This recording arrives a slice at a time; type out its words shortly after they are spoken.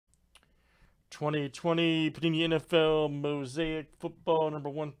2020 Panini NFL Mosaic Football number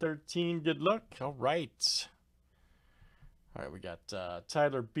 113. Good luck. All right. All right, we got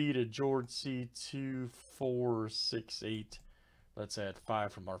Tyler B to George C 2468. Let's add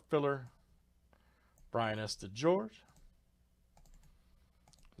 5 from our filler. Brian S to George.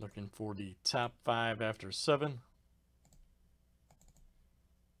 Looking for the top 5 after 7.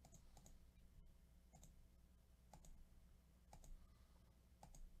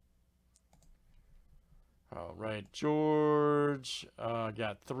 All right, George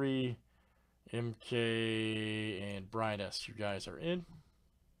got 3. MK and Brian S, you guys are in.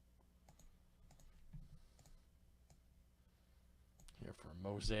 Here for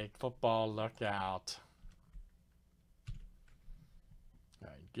Mosaic Football, luck out. All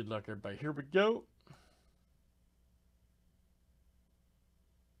right, good luck, everybody. Here we go.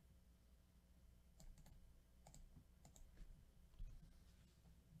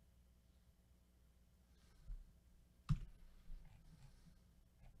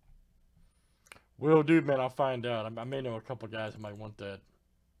 Will do, man. I'll find out. I may know a couple guys that might want that.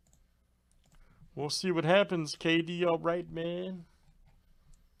 We'll see what happens, KD. All right, man.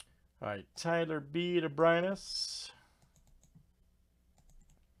 All right, Tyler B to Brian S.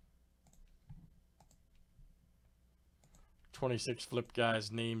 $26 flip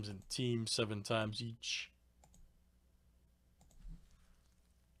guys, names and teams 7 times each.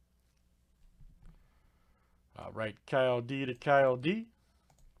 All right, Kyle D to Kyle D.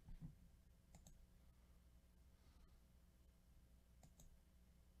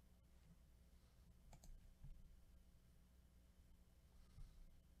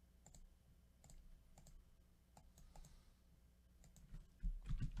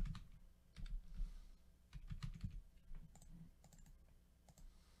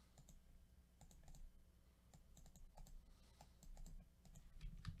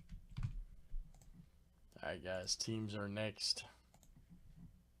 All right, guys, teams are next.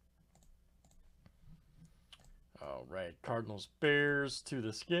 All right, Cardinals, Bears to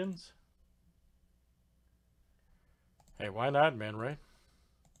the Skins. Hey, why not, man, right?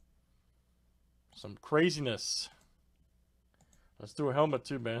 Some craziness. Let's do a helmet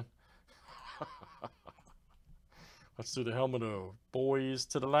too, man. Let's do the helmet of Boys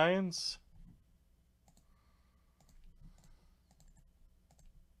to the Lions.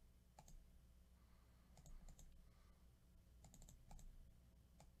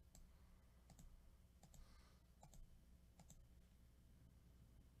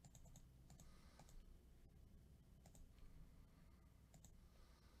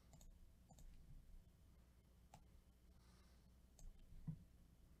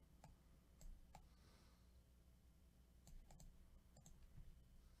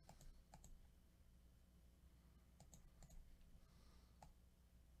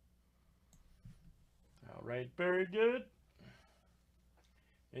 All right, very good.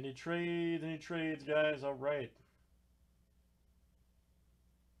 Any trades, guys? All right.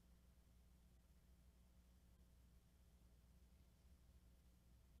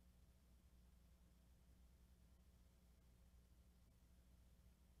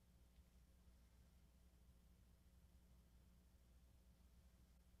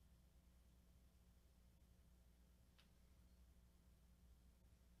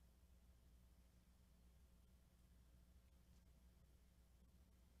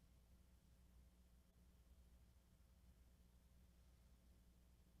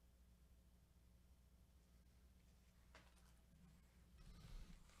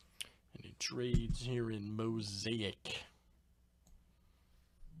 Any trades here in Mosaic?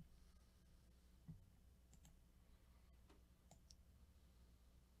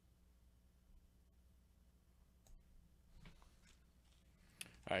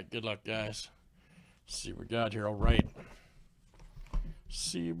 All right, good luck, guys. See what we got here. All right.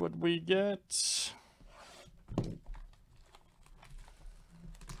 See what we get.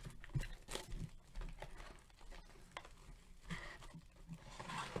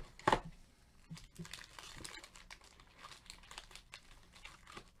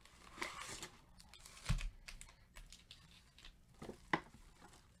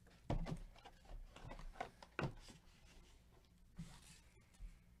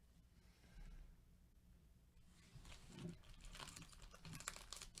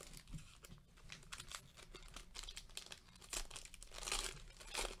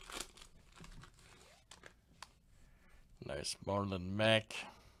 Nice Marlon Mack.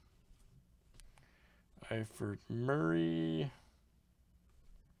 Eifert Murray.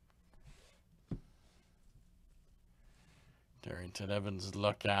 Darrington Evans,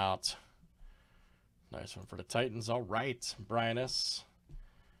 luck out. Nice one for the Titans. All right, Brian S.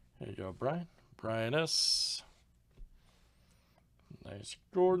 There you go, Brian. Brian S. Nice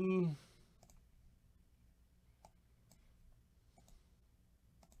Gordon.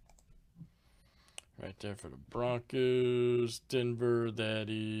 Right there for the Broncos. Denver,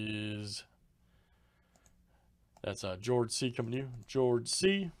 that's George C. coming to you. George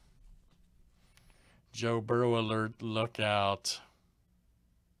C. Joe Burrow alert, look out.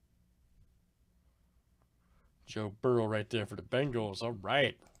 Joe Burrow right there for the Bengals. All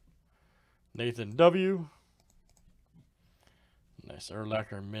right. Nathan W. Nice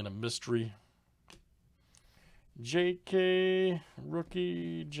Urlacher, Man of Mystery. J.K.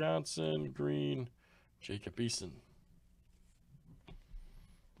 Rookie, Johnson, Green, Jacob Eason.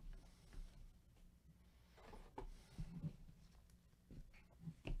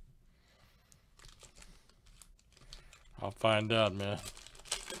 I'll find out, man.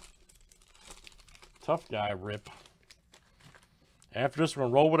 Tough guy, Rip. After this, we're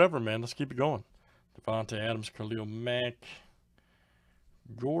going to roll whatever, man. Let's keep it going. Devontae Adams, Khalil Mack.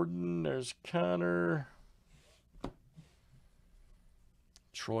 Gordon, there's Connor.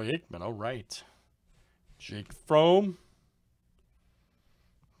 Troy Aikman, all right. Jake Fromm.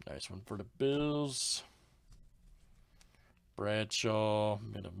 Nice one for the Bills. Bradshaw,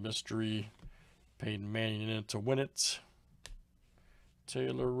 Man of Mystery. Peyton Manning in it to win it.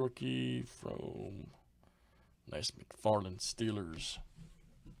 Taylor, rookie from nice McFarland Steelers.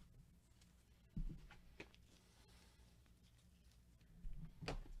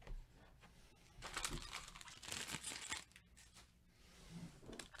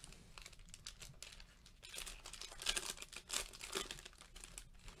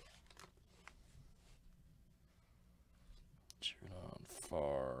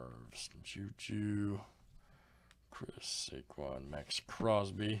 Favre, Juju, Chris, Saquon, Max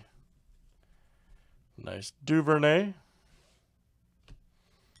Crosby. Nice Duvernay.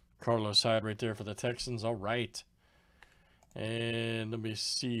 Carlos Hyde right there for the Texans. All right. And let me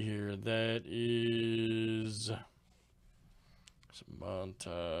see here. That is some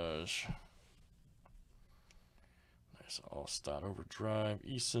montage. Nice All-Star Overdrive.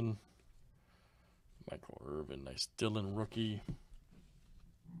 Eason. Michael Irvin. Nice Dylan rookie.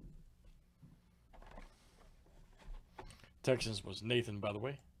 Texans was Nathan, by the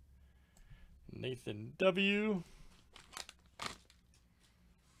way. Nathan W.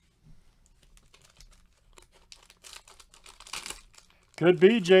 Could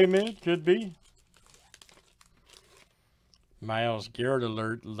be, J-Mid. Could be. Myles Garrett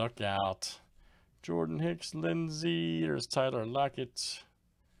alert. Look out. Jordan Hicks, Lindsey. There's Tyler Lockett.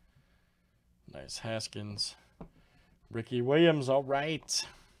 Nice Haskins. Ricky Williams. All right.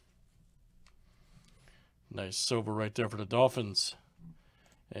 Nice silver right there for the Dolphins.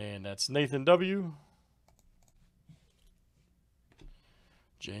 And that's Nathan W.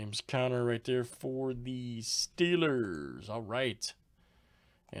 James Conner right there for the Steelers. All right.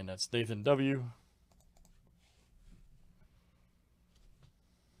 And that's Nathan W.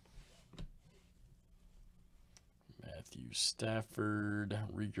 Matthew Stafford,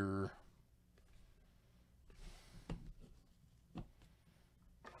 Rieger.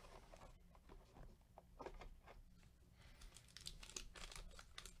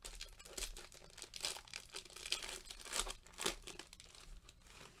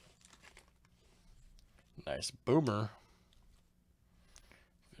 Nice Boomer.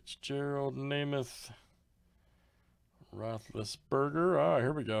 Fitzgerald, Namath, Roethlisberger. Ah,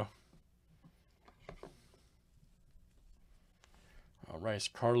 here we go. All right,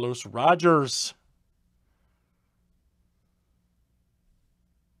 Carlos Rogers.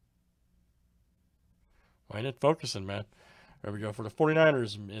 Why ain't it focusing, man? There we go for the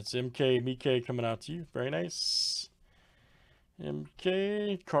 49ers. It's Mike coming out to you. Very nice.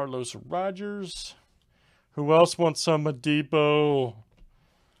 MK, Carlos Rogers. Who else wants some Debo?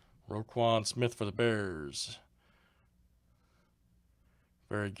 Roquan Smith for the Bears.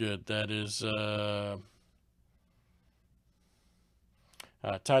 Very good. That is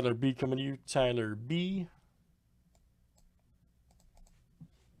Tyler B coming to you. Tyler B.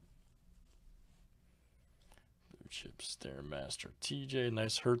 Blue Chip Stairmaster TJ.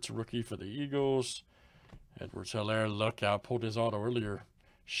 Nice Hurts rookie for the Eagles. Edwards-Helaire. Look out. Pulled his auto earlier.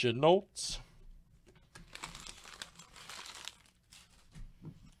 Chenault.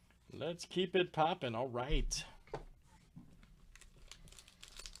 Let's keep it popping. All right.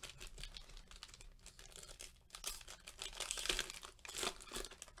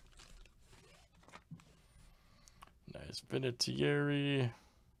 Nice Vinatieri.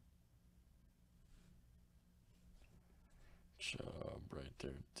 Chubb right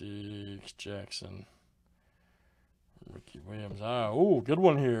there. Diggs, Jackson. Ricky Williams. Oh, good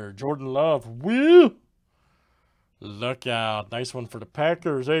one here. Jordan Love. Woo! Look out. Nice one for the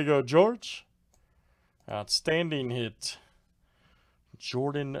Packers. There you go, George. Outstanding hit.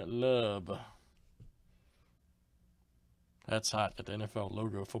 Jordan Love. That's hot. Got the NFL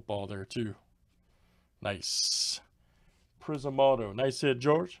logo football there, too. Nice. Prism Auto. Nice hit,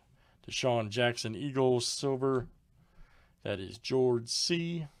 George. Deshaun Jackson, Eagles, silver. That is George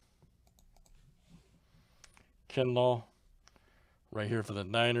C. Kinlaw. Right here for the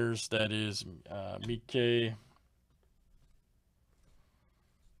Niners. That is Mike.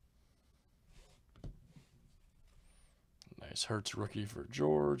 Nice Hurts rookie for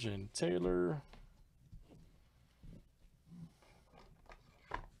George and Taylor.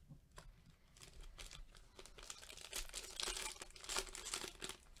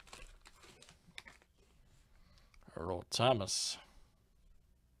 Earl Thomas.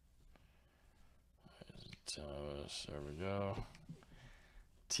 There we go.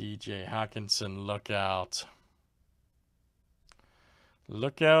 TJ Hawkinson, look out.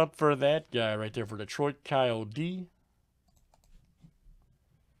 Look out for that guy right there for Detroit, Kyle D.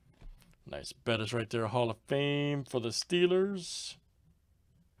 Nice Bettis right there, Hall of Fame for the Steelers.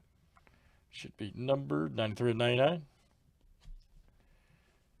 Should be numbered 93 of 99.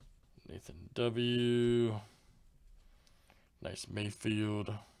 Nathan W. Nice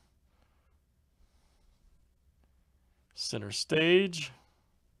Mayfield. Center stage.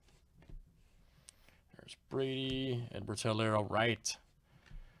 There's Brady. Edwards Hilaire, all right.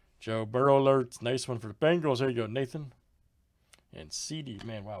 Joe Burrow alerts. Nice one for the Bengals. There you go, Nathan. And CD.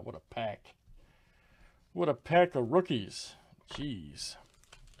 Man, wow, what a pack. What a pack of rookies. Jeez.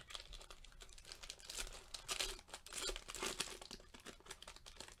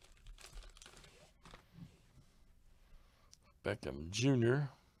 Beckham Jr.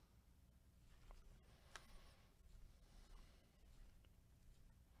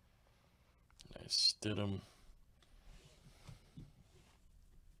 Nice Stidham.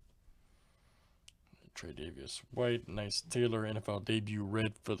 Trey Davis White. Nice Taylor NFL debut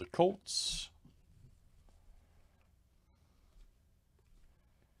red for the Colts.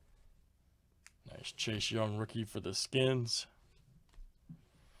 Nice Chase Young rookie for the Skins.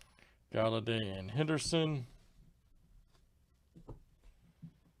 Galladay and Henderson.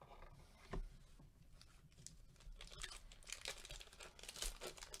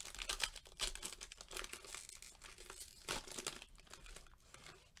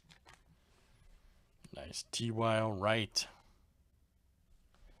 Nice T.Y. Wright.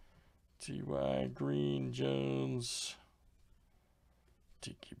 T.Y. Green, Jones.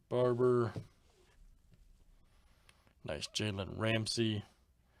 Tiki Barber. Nice Jalen Ramsey.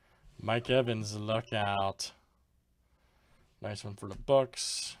 Mike Evans, luck out. Nice one for the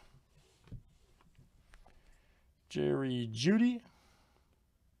Bucks. Jerry Jeudy.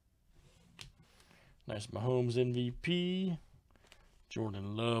 Nice Mahomes MVP.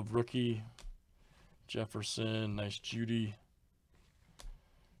 Jordan Love rookie. Jefferson, nice Judy.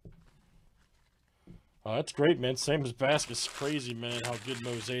 Oh, that's great, man. Same as basket's crazy, man, how good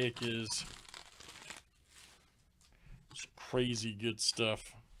Mosaic is. It's crazy good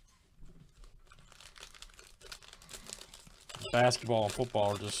stuff. Basketball and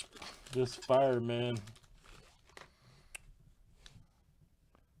football are just fire, man.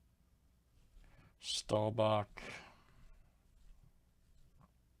 Staubach.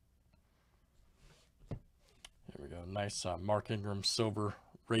 There we go. Nice Mark Ingram silver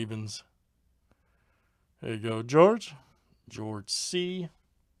Ravens. There you go, George. George C.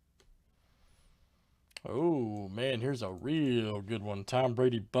 Oh, man, here's a real good one. Tom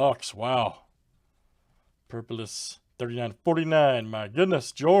Brady Bucks. Wow. Purpleless 39-49. My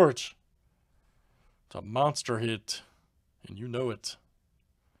goodness, George. It's a monster hit, and you know it.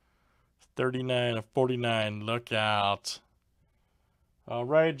 39-49. Look out. All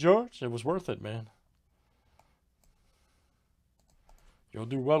right, George. It was worth it, man. You'll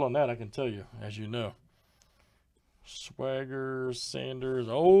do well on that, I can tell you, as you know. Swagger, Sanders.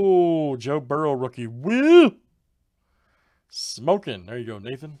 Oh, Joe Burrow rookie. Woo! Smoking. There you go,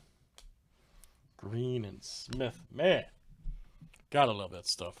 Nathan. Green and Smith. Man, gotta love that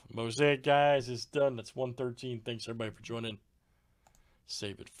stuff. Mosaic, guys, is done. That's 113. Thanks, everybody, for joining.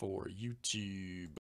 Save it for YouTube.